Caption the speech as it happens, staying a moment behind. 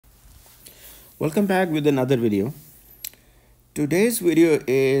Welcome back with another video. Today's video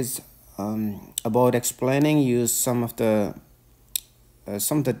is about explaining you some of the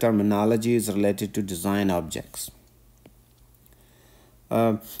terminologies related to design objects.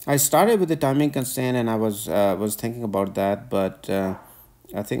 I started with the timing constraint, and I was thinking about that, but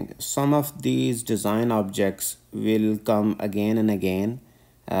I think some of these design objects will come again and again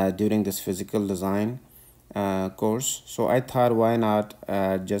during this physical design course. So I thought, why not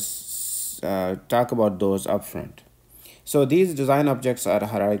just talk about those upfront. So these design objects are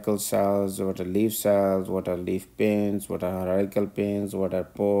hierarchical cells, what are leaf cells, what are leaf pins, what are hierarchical pins, what are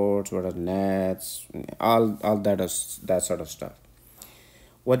ports, what are nets, all that sort of stuff.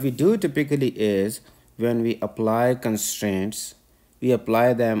 What we do typically is when we apply constraints, we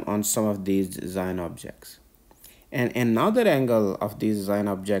apply them on some of these design objects. And another angle of these design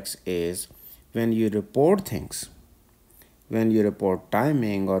objects is when you report things. When you report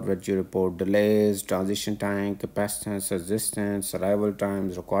timing, or when you report delays, transition time, capacitance, resistance, arrival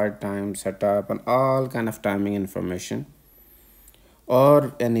times, required time, setup, and all kind of timing information,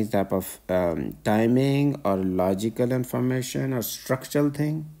 or any type of timing or logical information or structural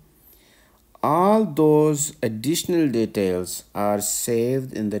thing, all those additional details are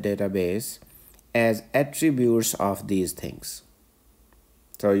saved in the database as attributes of these things.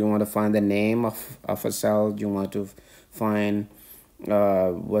 So you want to find the name of a cell, you want to find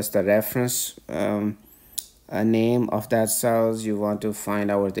what's the reference name of that cells, you want to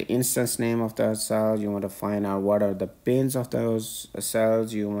find out the instance name of that cell, you want to find out what are the pins of those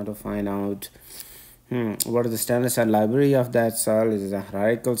cells, you want to find out what is the standard cell library of that cell, is it a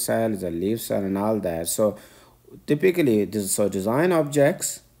hierarchical cell, is it a leaf cell, and all that. So typically design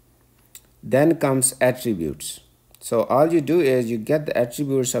objects, then comes attributes. So all you do is you get the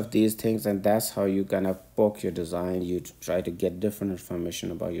attributes of these things, and that's how you kind of poke your design. You try to get different information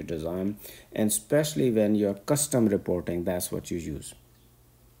about your design, and especially when you're custom reporting, that's what you use.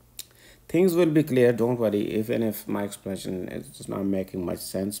 Things will be clear, don't worry, even if my explanation is not making much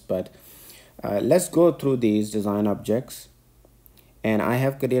sense, but let's go through these design objects. And I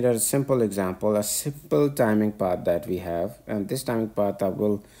have created a simple example, a simple timing path that we have, and this timing path I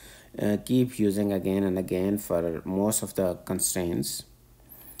will keep using again and again for most of the constraints,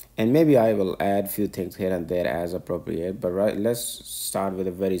 and maybe I will add few things here and there as appropriate, but let's start with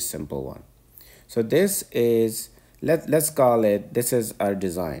a very simple one. So this is, let's call it, this is our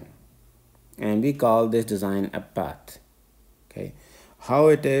design, and we call this design a path. Okay, how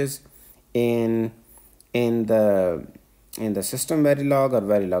it is in the system Verilog or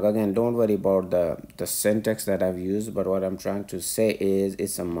Verilog, again, don't worry about the syntax that I've used, but what I'm trying to say is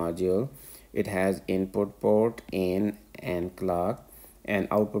it's a module. It has input port in and clock, and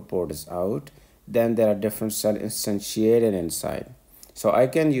output port is out. Then there are different cells instantiated inside. So I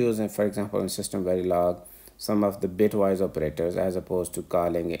can use, for example, in system Verilog, some of the bitwise operators as opposed to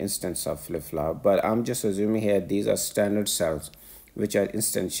calling an instance of flip-flop, but I'm just assuming here these are standard cells which are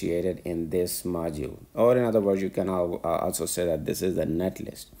instantiated in this module. Or in other words, you can also say that this is the net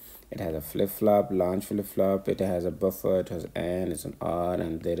list. It has a flip-flop, launch flip-flop, it has a buffer, it has an, it's an R,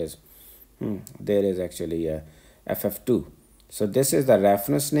 and there is actually a FF2. So this is the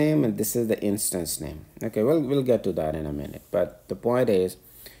reference name, and this is the instance name. Okay, well, we'll get to that in a minute, but the point is,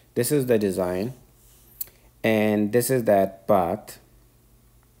 this is the design, and this is that path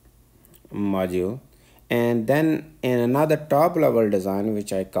module. And then in another top level design,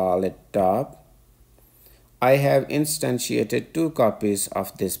 which I call it top, I have instantiated two copies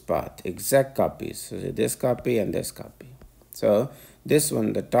of this path, exact copies. So this copy and this copy. So this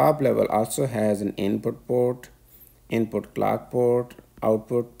one, the top level, also has an input port, input clock port,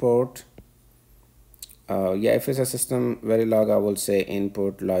 output port. Yeah, if it's a system Verilog, I will say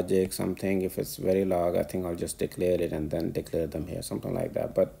input logic something. If it's Verilog, I think I'll just declare it and then declare them here, something like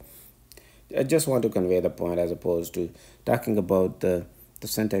that. But I just want to convey the point as opposed to talking about the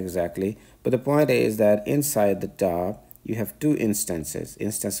syntax exactly. But the point is that inside the top, you have two instances,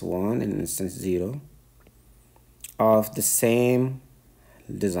 instance 1 and instance 0, of the same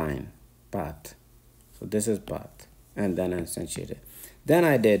design path. So this is path, and then instantiated. Then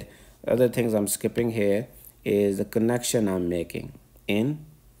I did other things I'm skipping here is the connection I'm making. In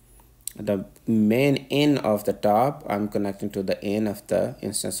the main in of the top, I'm connecting to the in of the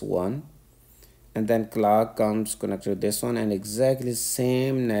instance 1. And then clock comes connected to this one, and exactly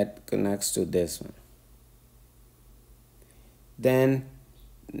same net connects to this one. Then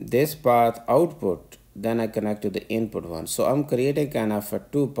this path output, then I connect to the input one. So I'm creating kind of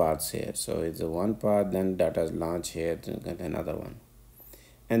two paths here. So it's a one path, then data launch here, then another one.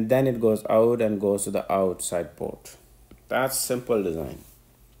 And then it goes out and goes to the outside port. That's simple design.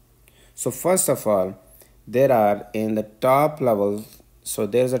 So first of all, there are in the top level, so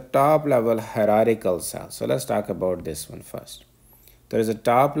there's a top level hierarchical cell. So let's talk about this one first. There is a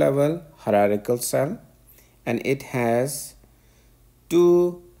top level hierarchical cell, and it has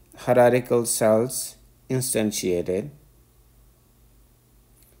two hierarchical cells instantiated.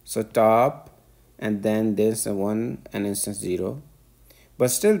 So top, and then there's a 1 and instance 0. But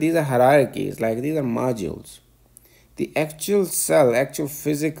still these are hierarchies, like these are modules. The actual cell, actual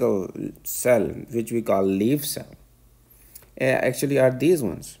physical cell, which we call leaf cell, actually are these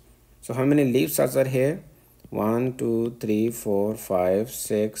ones. So how many leaf cells are here? 1, 2, 3, 4, 5,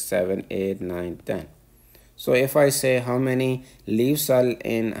 6, 7, 8, 9, 10. So if I say how many leaf cell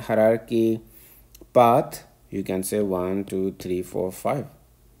in hierarchy path, you can say 1, 2, 3, 4, 5.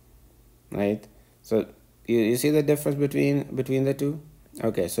 Right? So you see the difference between the two?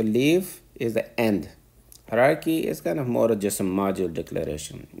 Okay, so leaf is the end. Hierarchy is kind of more just a module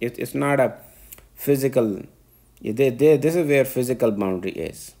declaration. It's not a physical. This is where physical boundary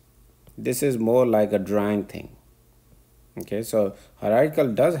is. This is more like a drawing thing. Okay, so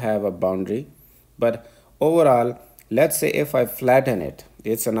hierarchical does have a boundary, but overall, let's say if I flatten it,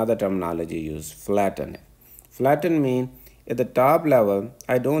 it's another terminology used, flatten it. Flatten means at the top level,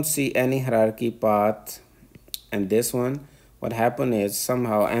 I don't see any hierarchy path, and this one, what happened is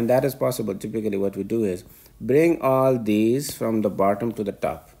somehow, and that is possible, typically what we do is bring all these from the bottom to the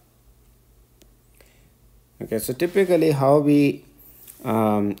top. Okay, so typically how we,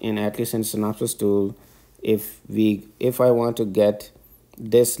 in at least in synopsis tool, if I want to get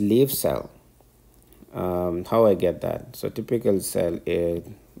this leaf cell, how I get that? So typical cell is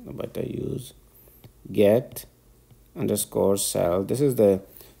what I use, get underscore cell. This is the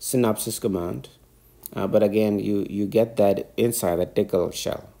synopsis command, but again you get that inside a tickle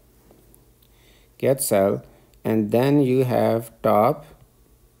shell. Get cell, and then you have top,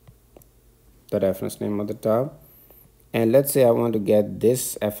 the reference name of the top, and let's say I want to get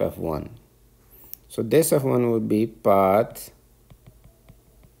this ff1. So this f1 would be path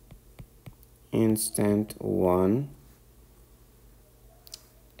instant 1,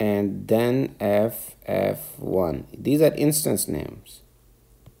 and then ff1. These are instance names.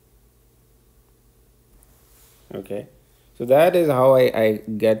 Okay, so that is how I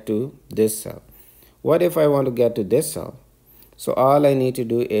get to this cell. What if I want to get to this cell? So all I need to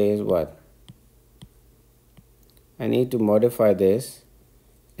do is what? I need to modify this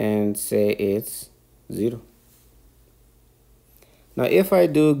and say it's 0. Now if I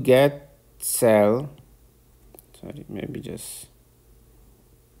do get cell, sorry, maybe just,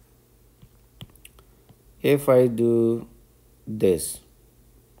 if I do this,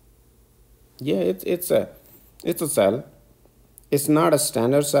 yeah, it's a cell. It's not a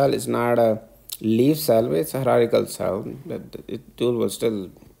standard cell, it's not a leaf cell, it's a hierarchical cell. The tool will still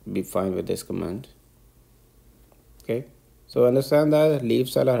be fine with this command. Okay, so understand that leaf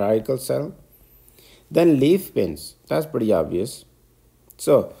cell, a hierarchical cell. Then leaf pins, that's pretty obvious.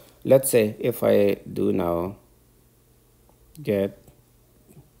 So let's say if I do now get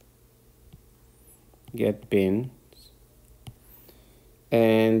pin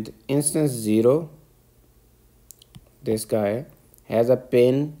and instance 0, this guy has a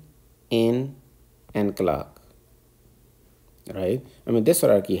pin in and clock, right? I mean, this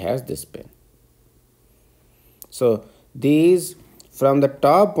hierarchy has this pin. So these, from the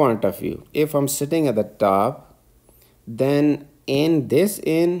top point of view, if I'm sitting at the top, then in this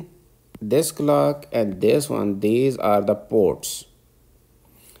clock and this one, these are the ports.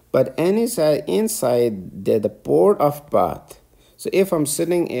 But inside the port of path, so if I'm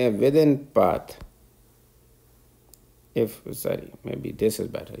sitting within path, sorry, maybe this is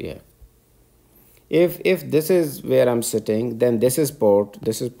better, yeah. If this is where I'm sitting, then this is port,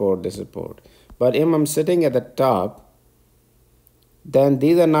 this is port, this is port. But if I'm sitting at the top, then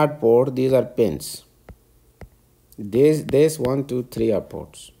these are not port, these are pins. This 1, 2, 3 are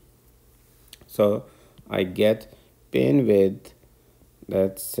ports. So I get pin with,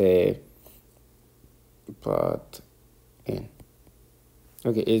 let's say, path in.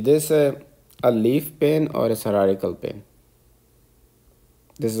 Okay, is this a leaf pin or a hierarchical pin?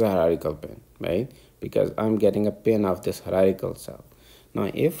 This is a hierarchical pin, right? Because I'm getting a pin of this hierarchical cell. Now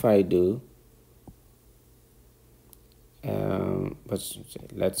if I do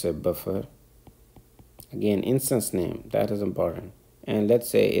let's say buffer, again instance name, that is important, and let's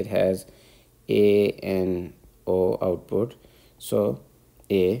say it has A and O output, so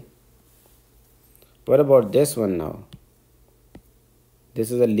A. What about this one now?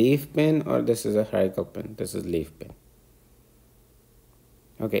 This is a leaf pin or this is a hierarchical pin? This is leaf pin.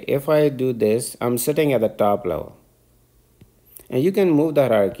 Okay, if I do this, I'm sitting at the top level, And you can move the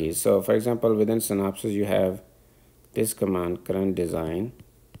hierarchies. So for example, within synopsis you have this command current design.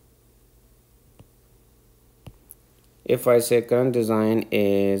 If I say current design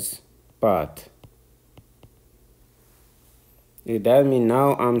is path, that means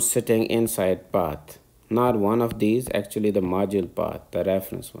now I'm sitting inside path, not one of these, actually the module path, the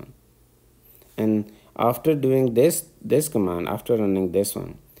reference one. And after doing this command, after running this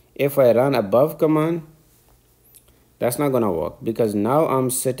one, if I run above command, that's not gonna work, because now I'm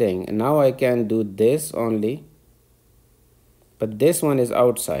sitting, now I can do this only, but this one is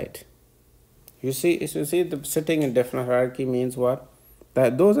outside. You see the sitting in different hierarchy means what?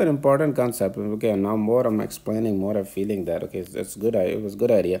 That those are important concepts. Okay, now more I'm explaining, more I'm feeling that okay, that's good. It was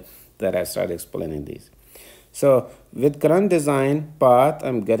good idea that I started explaining these. So with current design path,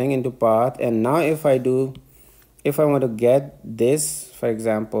 I'm getting into path, and now if I want to get this, for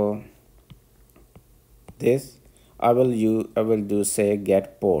example, this, I will do say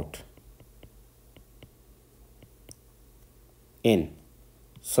get port in.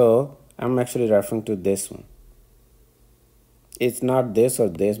 So I'm actually referring to this one. It's not this or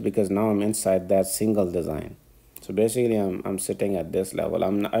this, because now I'm inside that single design. So basically I'm sitting at this level.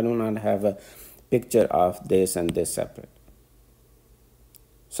 I do not have a picture of this and this separate.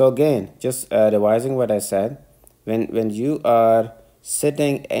 So again, just revising what I said, when you are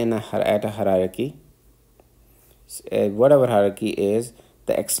sitting at a hierarchy, whatever hierarchy is,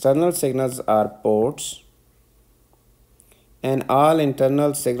 the external signals are ports, and all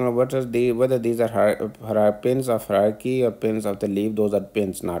internal signal, whether these are pins of hierarchy or pins of the leaf, those are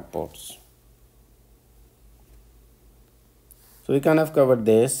pins, not ports. So we kind of covered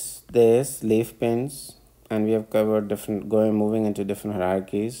this leaf pins, and we have covered moving into different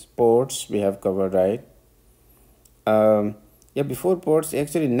hierarchies. Ports we have covered, right? Yeah, before ports,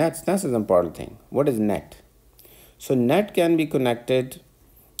 actually nets is an important thing. What is net? So net can be connected.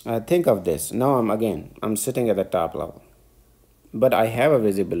 Think of this. Now I'm sitting at the top level, but I have a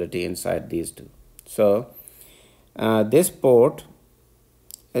visibility inside these two. So this port,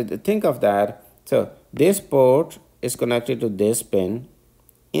 think of that. So this port is connected to this pin.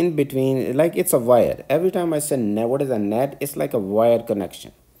 In between, like it's a wire. Every time I say net, what is a net? It's like a wire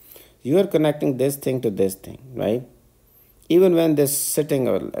connection. You are connecting this thing to this thing, right? Even when this sitting,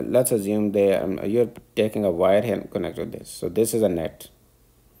 or let's assume you're taking a wire and connect to this. So this is a net.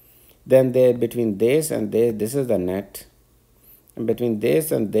 Then there between this and this is the net. And between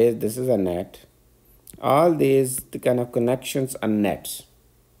this and this is a net. All these kind of connections are nets.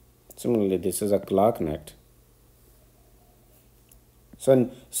 Similarly, this is a clock net.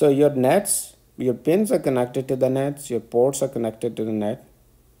 So your nets, your pins are connected to the nets, your ports are connected to the net.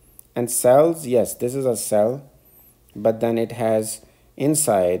 And cells, yes, this is a cell, but then it has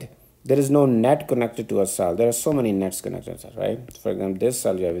inside, there is no net connected to a cell. There are so many nets connected, right? For example, this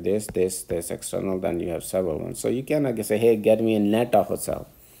cell, you have this external, then you have several ones. So you can say, hey, get me a net of a cell.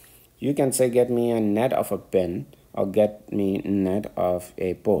 You can say, get me a net of a pin, or get me net of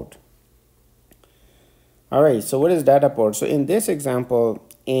a port. All right, so what is data port? So in this example,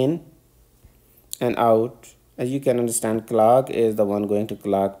 in and out, as you can understand, clock is the one going to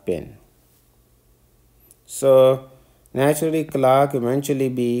clock pin. So naturally clock eventually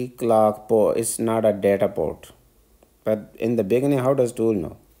be clock port. It's not a data port. But in the beginning, how does tool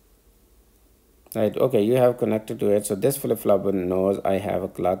know? Right, okay, you have connected to it. So this flip-flop knows I have a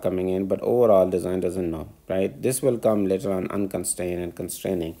clock coming in, but overall design doesn't know, right? This will come later on unconstrained and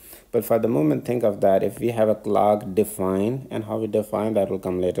constraining. But for the moment, think of that. If we have a clock defined, and how we define that will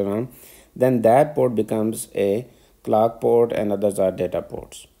come later on, then that port becomes a clock port and others are data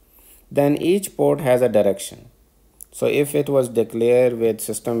ports. Then each port has a direction. So if it was declared with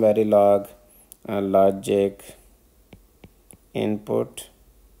system verilog logic input,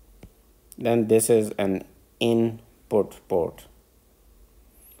 then this is an input port,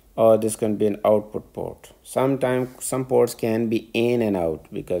 or this can be an output port. Sometimes some ports can be in and out,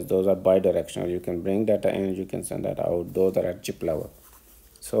 because those are bidirectional. You can bring data in, you can send that out. Those are at chip level.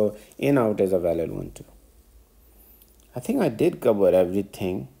 So in out is a valid one too. I think I did cover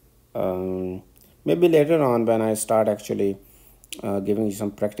everything. Maybe later on when I start actually giving you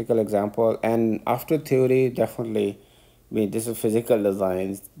some practical example, and after theory, definitely this is physical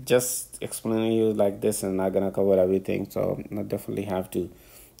design. Just explaining you like this and not gonna cover everything. So I definitely have to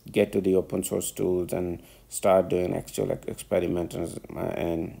get to the open source tools and start doing actual experiments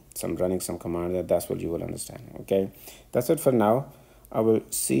and running some commands. That's what you will understand. Okay, that's it for now. I will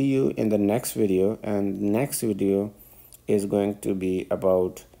see you in the next video, and next video is going to be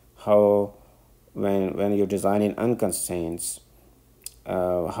about how when you're designing unconstraints,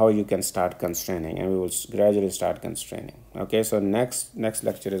 how you can start constraining, and we will gradually start constraining. Okay, so next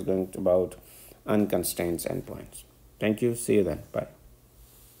lecture is going to about unconstrained endpoints. Thank you. See you then. Bye.